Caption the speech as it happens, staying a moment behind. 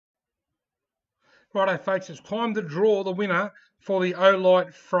Righto, folks, it's time to draw the winner for the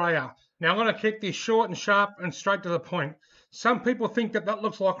Olight Freyr. Now, I'm going to keep this short and sharp and straight to the point. Some people think that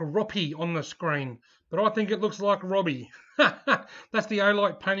looks like Roppy on the screen, but I think it looks like Robbie. That's the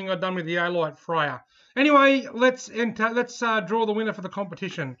Olight painting I've done with the Olight Freyr. Anyway, let's draw the winner for the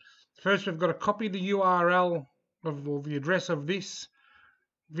competition. First, we've got to copy the URL of the address of this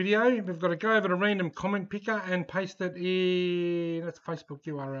video. We've got to go over to random comment picker and paste it in. That's Facebook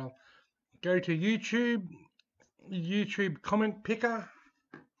URL. Go to YouTube comment picker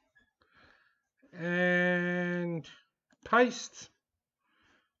and paste.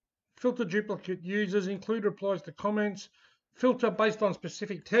 Filter duplicate users, include replies to comments, filter based on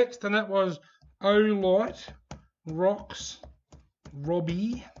specific text, and that was Olight Rocks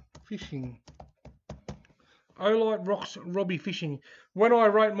Robbie Fishing. Olight Rocks Robbie Fishing. When I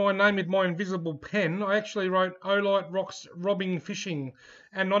wrote my name with my invisible pen, I actually wrote Olight Rocks Robbing Fishing,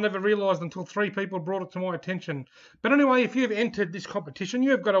 and I never realised until 3 people brought it to my attention. But anyway, if you've entered this competition,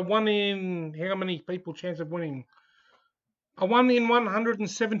 you've got a 1 in how many people chance of winning? A 1 in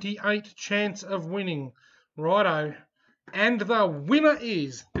 178 chance of winning. Righto. And the winner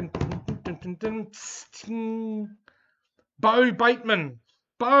is Bo Bateman.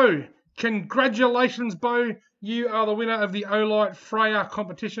 Bo, congratulations, Bo. You are the winner of the Olight Freyr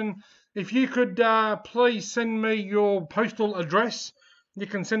competition. If you could please send me your postal address. You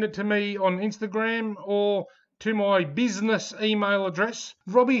can send it to me on Instagram or to my business email address,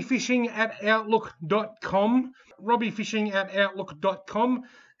 robbiefishing@outlook.com, robbiefishing@outlook.com,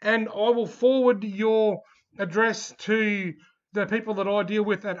 and I will forward your address to the people that I deal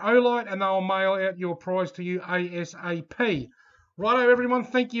with at Olight, and they'll mail out your prize to you ASAP. Righto, everyone.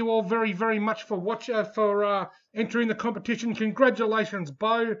 Thank you all very, very much for entering the competition. Congratulations,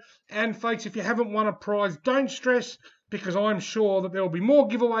 Bo. And folks, if you haven't won a prize, don't stress, because I'm sure that there will be more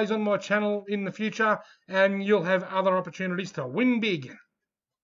giveaways on my channel in the future, and you'll have other opportunities to win big.